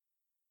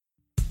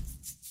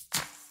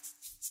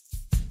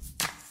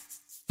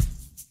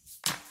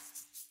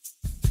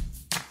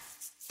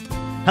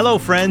Hello,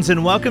 friends,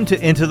 and welcome to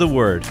Into the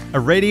Word, a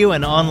radio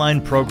and online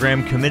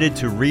program committed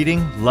to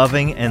reading,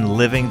 loving, and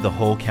living the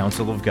whole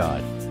counsel of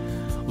God.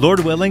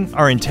 Lord willing,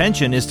 our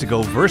intention is to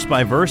go verse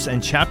by verse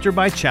and chapter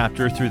by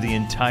chapter through the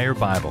entire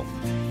Bible.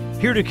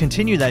 Here to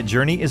continue that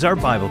journey is our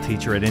Bible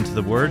teacher at Into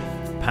the Word,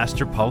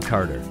 Pastor Paul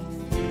Carter.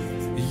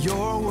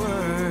 Your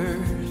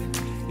word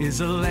is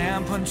a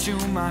lamp unto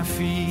my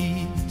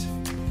feet.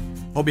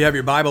 Hope you have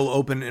your Bible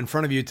open in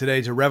front of you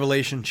today to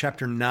Revelation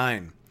chapter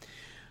 9.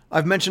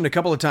 I've mentioned a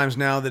couple of times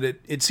now that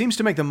it seems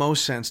to make the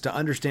most sense to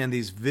understand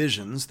these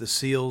visions, the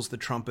seals, the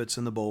trumpets,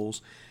 and the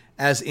bowls,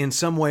 as in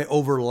some way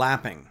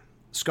overlapping.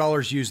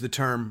 Scholars use the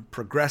term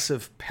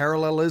progressive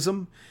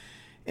parallelism,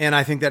 and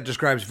I think that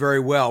describes very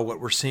well what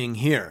we're seeing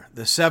here.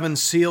 The seven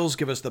seals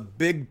give us the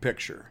big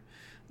picture.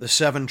 The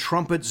seven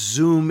trumpets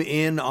zoom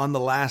in on the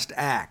last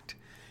act,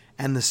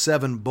 and the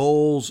seven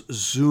bowls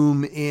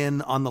zoom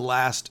in on the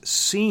last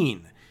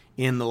scene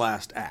in the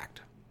last act.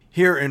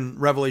 Here in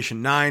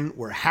Revelation 9,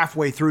 we're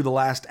halfway through the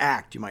last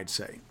act, you might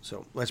say.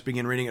 So let's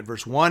begin reading at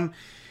verse 1,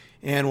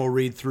 and we'll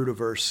read through to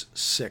verse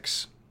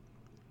 6.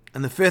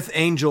 And the fifth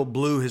angel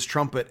blew his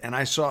trumpet, and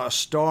I saw a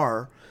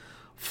star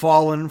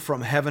fallen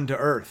from heaven to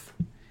earth.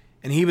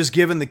 And he was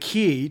given the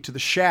key to the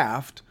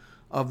shaft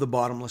of the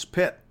bottomless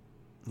pit.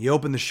 He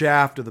opened the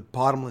shaft of the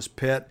bottomless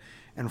pit,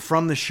 and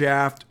from the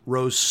shaft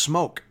rose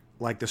smoke,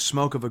 like the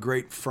smoke of a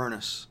great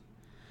furnace.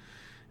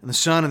 And the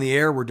sun and the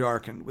air were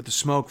darkened with the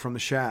smoke from the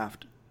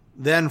shaft.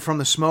 Then from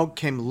the smoke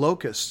came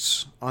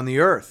locusts on the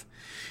earth,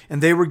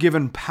 and they were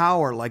given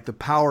power like the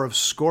power of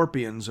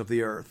scorpions of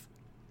the earth.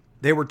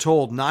 They were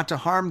told not to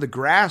harm the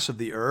grass of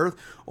the earth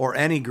or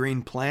any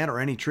green plant or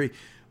any tree,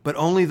 but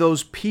only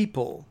those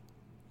people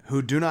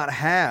who do not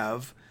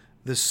have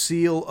the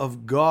seal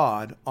of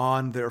God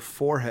on their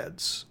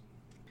foreheads.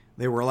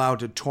 They were allowed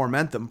to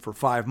torment them for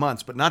 5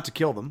 months, but not to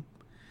kill them.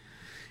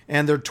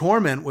 And their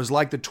torment was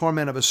like the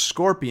torment of a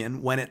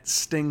scorpion when it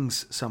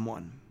stings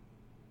someone.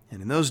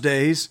 And in those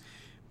days,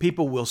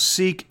 people will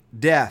seek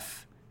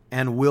death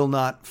and will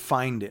not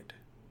find it.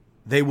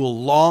 They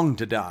will long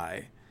to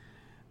die,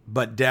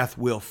 but death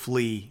will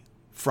flee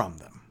from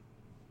them.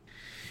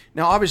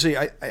 Now, obviously,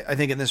 I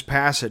think in this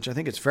passage, I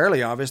think it's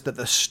fairly obvious that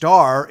the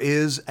star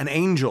is an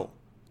angel,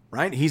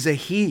 right? He's a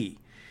he,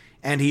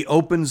 and he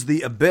opens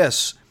the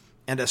abyss,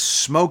 and a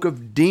smoke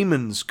of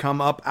demons come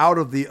up out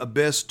of the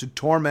abyss to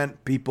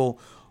torment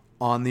people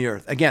on the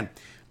earth. Again,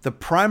 the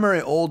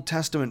primary Old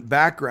Testament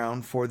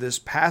background for this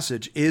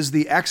passage is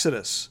the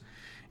Exodus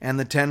and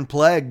the 10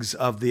 plagues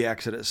of the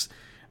Exodus.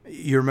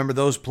 You remember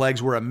those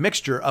plagues were a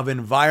mixture of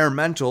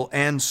environmental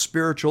and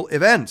spiritual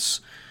events.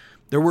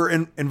 There were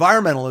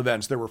environmental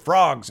events. There were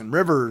frogs and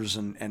rivers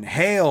and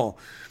hail.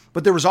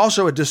 But there was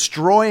also a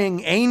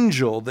destroying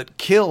angel that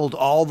killed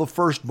all the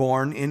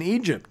firstborn in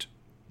Egypt.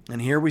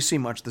 And here we see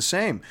much the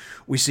same.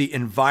 We see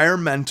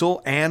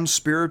environmental and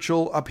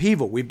spiritual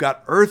upheaval. We've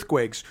got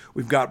earthquakes.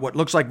 We've got what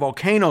looks like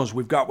volcanoes.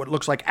 We've got what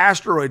looks like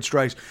asteroid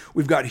strikes.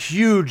 We've got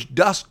huge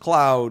dust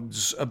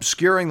clouds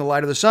obscuring the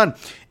light of the sun.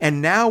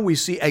 And now we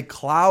see a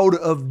cloud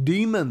of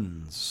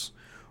demons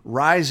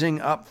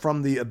rising up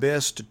from the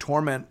abyss to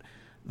torment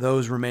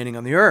those remaining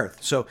on the earth.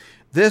 So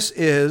this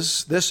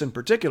in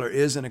particular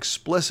is an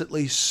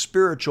explicitly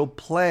spiritual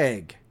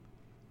plague.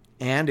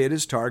 And it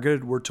is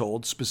targeted, we're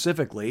told,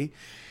 specifically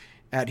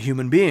at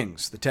human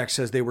beings. The text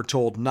says they were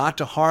told not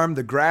to harm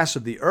the grass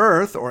of the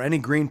earth or any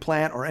green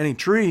plant or any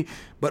tree,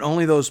 but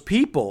only those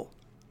people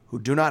who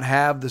do not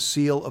have the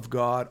seal of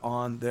God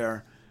on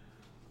their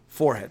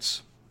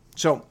foreheads.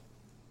 So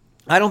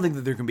I don't think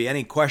that there can be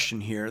any question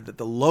here that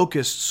the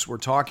locusts we're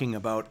talking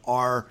about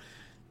are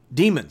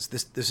demons.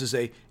 This is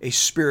a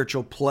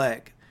spiritual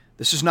plague.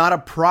 This is not a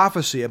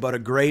prophecy about a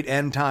great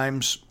end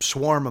times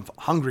swarm of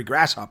hungry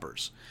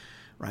grasshoppers.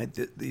 Right?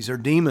 These are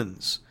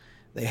demons.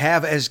 They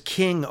have as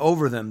king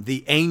over them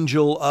the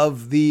angel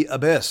of the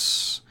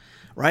abyss.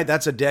 Right?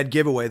 That's a dead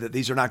giveaway that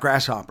these are not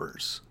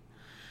grasshoppers.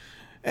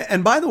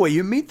 And by the way,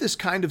 you meet this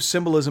kind of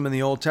symbolism in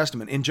the Old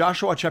Testament. In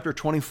Joshua chapter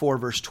 24,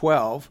 verse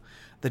 12,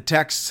 the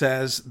text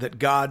says that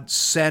God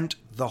sent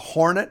the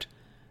hornet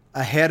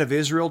ahead of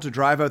Israel to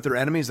drive out their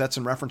enemies. That's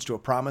in reference to a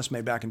promise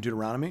made back in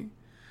Deuteronomy.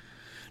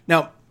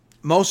 Now,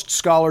 most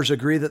scholars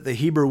agree that the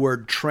Hebrew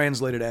word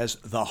translated as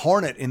the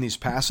hornet in these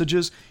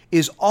passages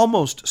is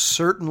almost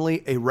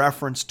certainly a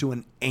reference to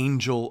an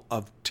angel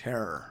of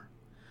terror.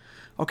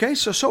 Okay,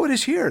 so it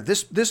is here.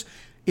 This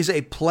is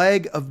a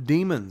plague of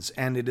demons,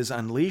 and it is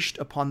unleashed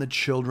upon the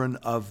children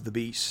of the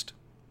beast.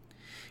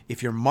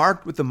 If you're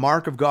marked with the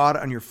mark of God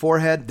on your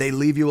forehead, they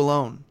leave you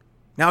alone.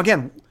 Now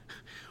again,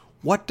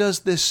 what does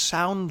this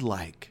sound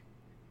like?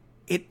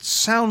 It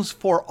sounds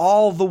for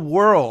all the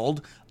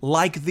world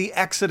like the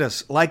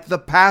Exodus, like the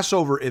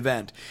Passover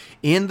event.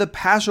 In the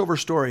Passover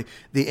story,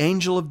 the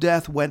angel of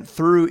death went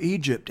through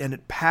Egypt and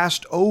it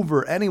passed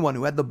over anyone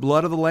who had the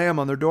blood of the lamb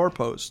on their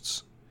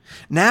doorposts.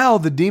 Now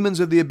the demons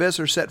of the abyss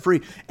are set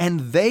free and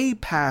they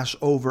pass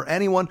over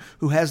anyone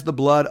who has the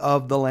blood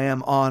of the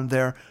lamb on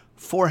their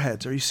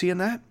foreheads. Are you seeing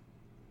that?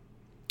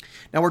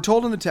 Now we're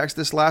told in the text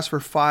this lasts for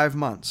 5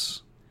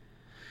 months.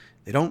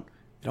 They don't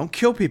They don't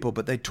kill people,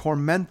 but they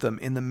torment them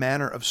in the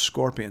manner of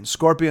scorpions.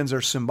 Scorpions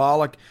are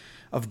symbolic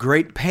of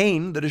great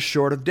pain that is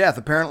short of death.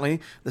 Apparently,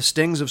 the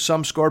stings of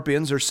some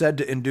scorpions are said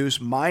to induce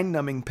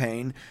mind-numbing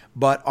pain,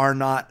 but are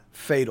not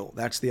fatal.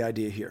 That's the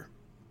idea here.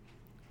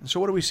 And so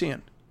what are we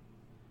seeing?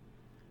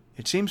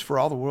 It seems for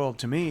all the world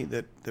to me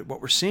that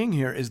what we're seeing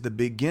here is the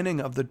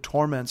beginning of the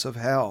torments of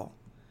hell.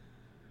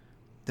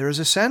 There is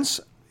a sense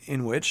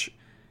in which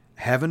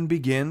heaven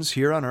begins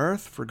here on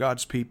earth for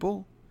God's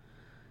people.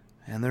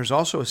 And there's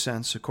also a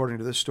sense, according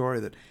to this story,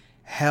 that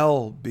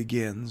hell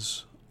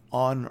begins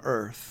on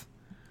earth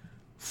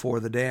for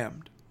the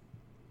damned.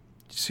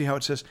 You see how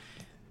it says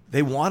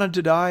they wanted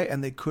to die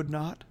and they could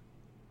not?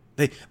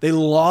 They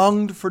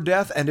longed for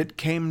death and it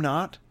came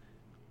not?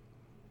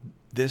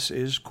 This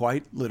is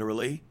quite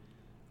literally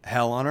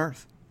hell on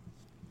earth.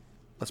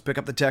 Let's pick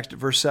up the text at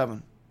verse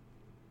 7.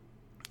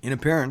 In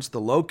appearance,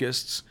 the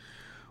locusts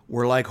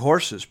were like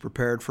horses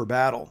prepared for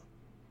battle.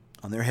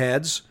 On their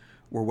heads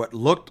were what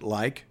looked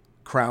like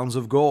crowns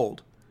of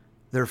gold.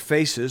 Their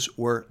faces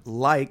were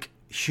like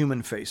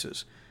human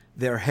faces.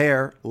 Their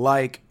hair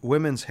like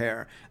women's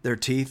hair. Their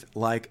teeth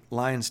like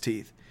lions'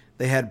 teeth.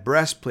 They had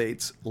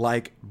breastplates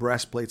like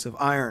breastplates of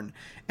iron,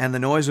 and the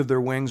noise of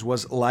their wings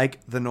was like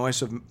the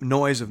noise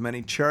of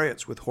many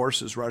chariots with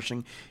horses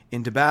rushing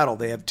into battle.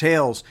 They have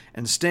tails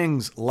and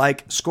stings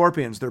like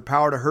scorpions. Their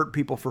power to hurt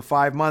people for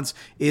 5 months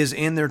is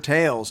in their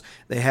tails.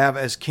 They have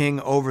as king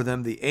over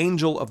them the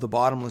angel of the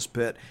bottomless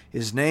pit.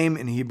 His name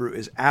in Hebrew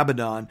is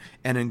Abaddon,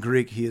 and in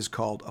Greek he is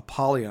called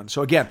Apollyon.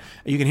 So again,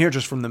 you can hear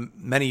just from the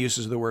many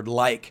uses of the word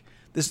like.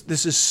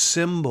 This is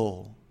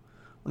symbol.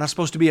 We're not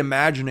supposed to be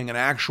imagining an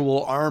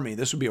actual army.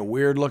 This would be a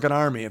weird-looking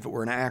army if it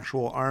were an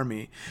actual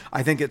army.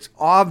 I think it's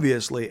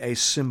obviously a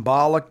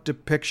symbolic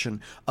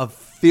depiction of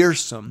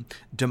fearsome,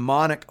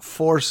 demonic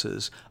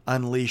forces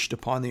unleashed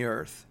upon the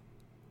earth.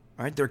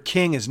 Right? Their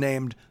king is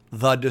named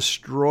the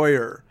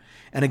Destroyer.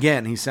 And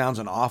again, he sounds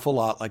an awful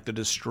lot like the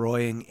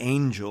destroying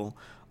angel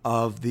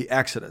of the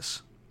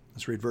Exodus.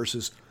 Let's read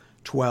verses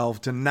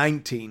 12 to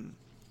 19.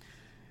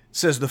 It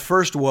says, "The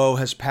first woe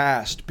has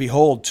passed.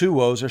 Behold, 2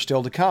 woes are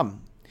still to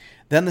come.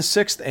 Then the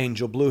 6th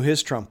angel blew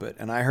his trumpet,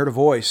 and I heard a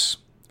voice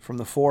from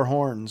the 4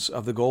 horns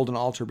of the golden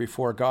altar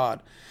before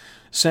God,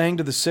 saying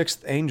to the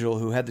 6th angel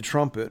who had the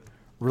trumpet,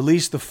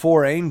 Release the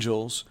 4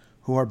 angels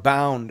who are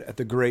bound at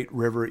the great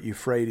river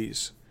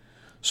Euphrates.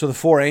 So the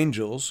 4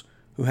 angels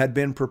who had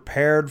been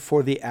prepared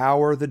for the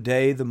hour, the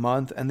day, the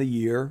month, and the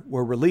year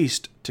were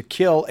released to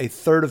kill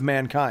 1/3 of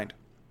mankind.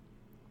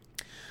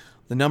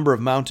 The number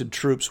of mounted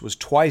troops was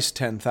twice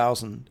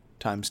 10,000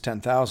 times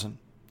 10,000.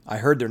 I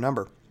heard their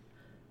number.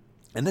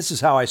 And this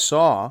is how I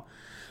saw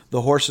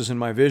the horses in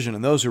my vision,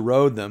 and those who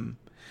rode them.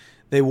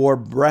 They wore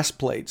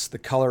breastplates, the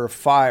color of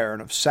fire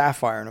and of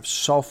sapphire and of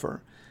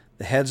sulfur.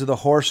 The heads of the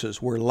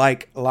horses were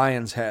like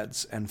lions'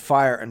 heads, and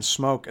fire and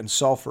smoke and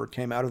sulfur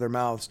came out of their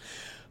mouths.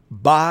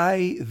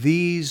 By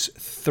these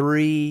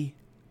 3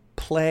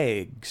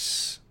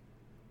 plagues,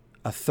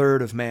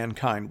 1/3 of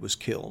mankind was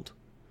killed.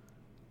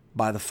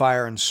 By the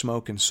fire and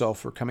smoke and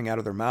sulfur coming out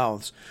of their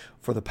mouths.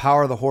 For the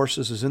power of the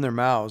horses is in their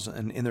mouths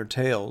and in their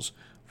tails,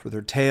 for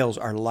their tails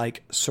are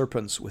like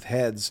serpents with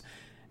heads,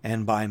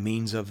 and by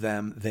means of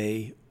them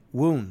they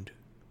wound."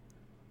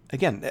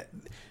 Again,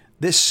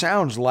 this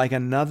sounds like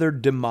another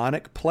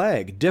demonic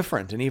plague,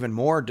 different and even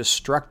more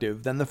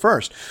destructive than the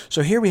first.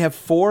 So here we have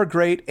 4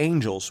 great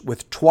angels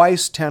with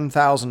twice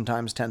 10,000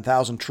 times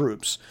 10,000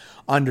 troops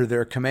under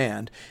their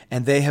command,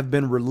 and they have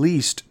been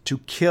released to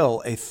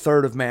kill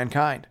 1/3 of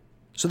mankind.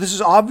 So this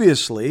is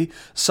obviously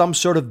some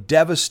sort of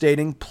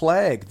devastating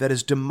plague that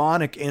is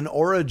demonic in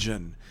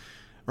origin.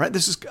 Right?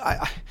 This is,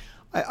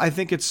 I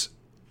think it's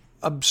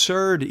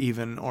absurd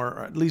even,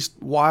 or at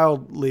least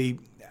wildly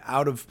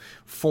out of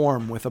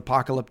form with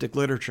apocalyptic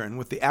literature and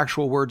with the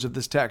actual words of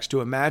this text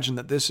to imagine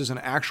that this is an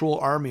actual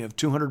army of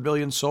 200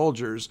 billion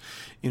soldiers,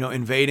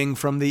 invading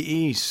from the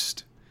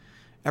east.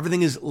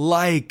 Everything is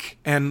like,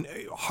 and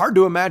hard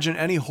to imagine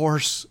any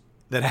horse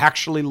that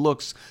actually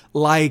looks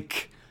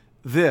like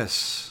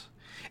this.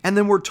 And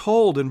then we're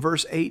told in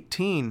verse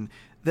 18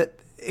 that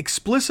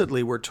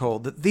explicitly we're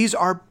told that these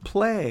are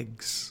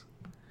plagues.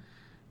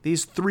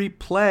 These 3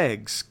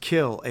 plagues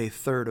kill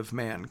 1/3 of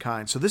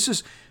mankind. So this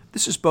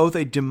is both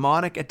a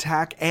demonic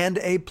attack and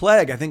a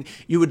plague. I think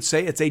you would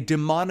say it's a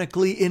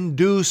demonically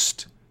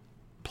induced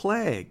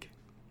plague.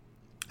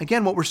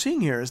 Again, what we're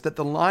seeing here is that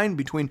the line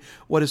between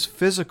what is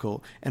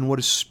physical and what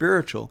is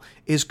spiritual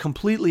is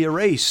completely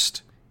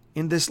erased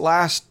in this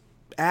last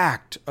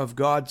act of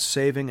God's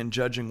saving and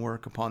judging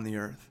work upon the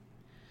earth.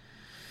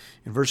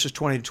 In verses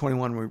 20 to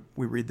 21,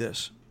 we read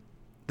this.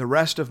 "The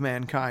rest of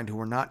mankind who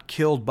were not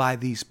killed by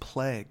these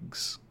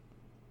plagues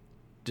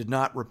did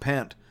not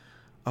repent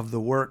of the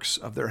works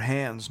of their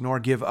hands, nor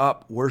give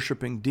up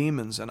worshiping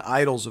demons and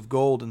idols of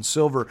gold and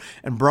silver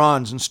and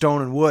bronze and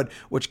stone and wood,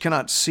 which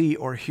cannot see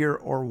or hear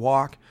or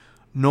walk,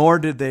 nor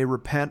did they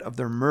repent of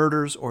their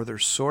murders or their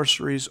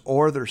sorceries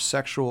or their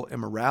sexual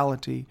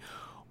immorality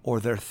or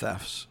their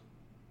thefts."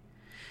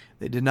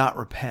 They did not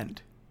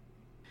repent.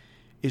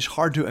 It's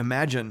hard to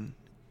imagine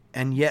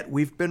And yet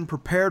we've been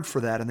prepared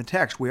for that in the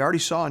text. We already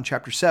saw in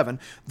chapter 7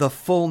 the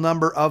full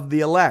number of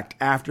the elect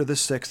after the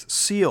sixth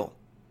seal.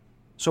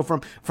 So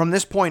from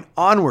this point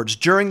onwards,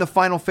 during the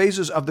final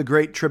phases of the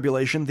Great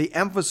Tribulation, the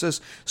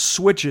emphasis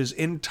switches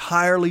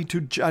entirely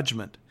to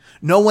judgment.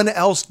 No one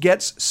else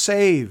gets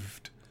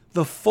saved.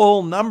 The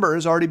full number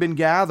has already been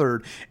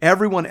gathered.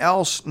 Everyone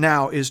else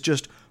now is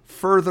just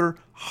further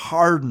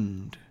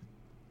hardened.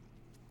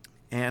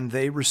 And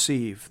they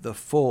receive the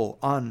full,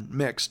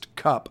 unmixed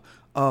cup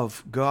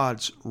of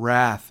God's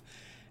wrath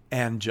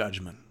and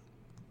judgment.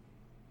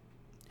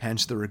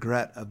 Hence the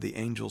regret of the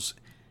angels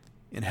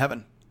in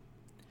heaven.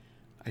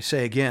 I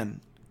say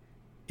again,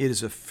 it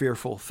is a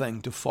fearful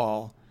thing to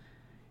fall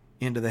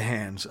into the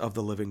hands of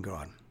the living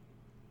God.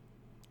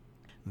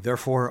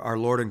 Therefore, our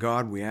Lord and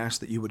God, we ask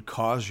that you would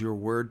cause your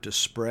word to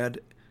spread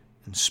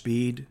and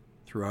speed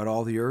throughout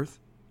all the earth.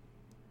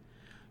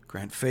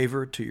 Grant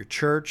favor to your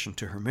church and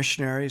to her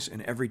missionaries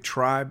in every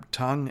tribe,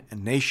 tongue,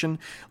 and nation.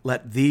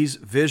 Let these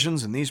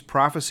visions and these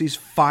prophecies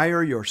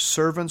fire your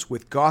servants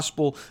with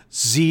gospel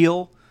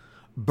zeal.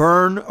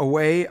 Burn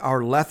away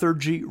our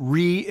lethargy,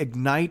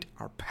 reignite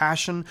our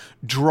passion,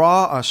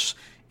 draw us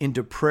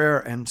into prayer,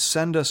 and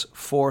send us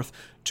forth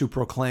to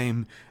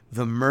proclaim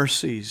the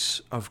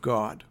mercies of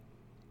God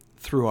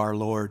through our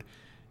Lord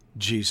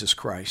Jesus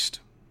Christ.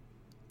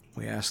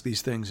 We ask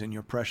these things in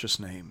your precious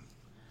name.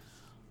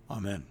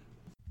 Amen.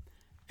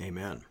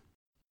 Amen.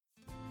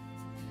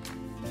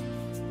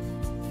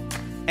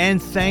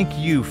 And thank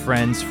you,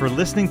 friends, for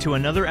listening to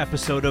another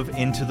episode of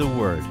Into the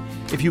Word.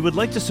 If you would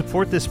like to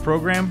support this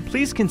program,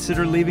 please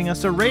consider leaving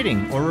us a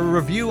rating or a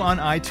review on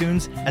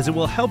iTunes, as it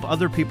will help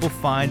other people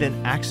find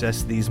and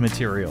access these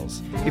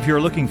materials. If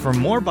you're looking for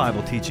more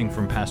Bible teaching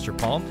from Pastor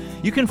Paul,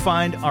 you can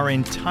find our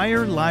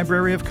entire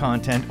library of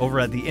content over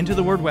at the Into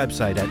the Word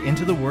website at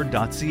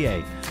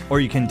intotheword.ca, or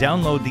you can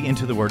download the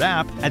Into the Word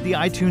app at the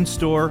iTunes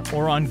Store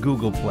or on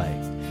Google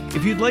Play.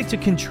 If you'd like to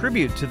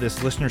contribute to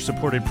this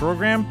listener-supported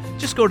program,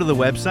 just go to the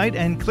website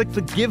and click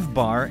the Give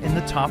bar in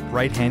the top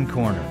right-hand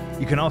corner.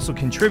 You can also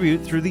contribute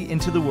through the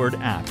Into the Word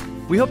app.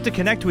 We hope to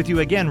connect with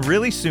you again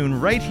really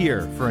soon right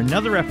here for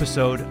another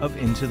episode of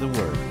Into the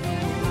Word.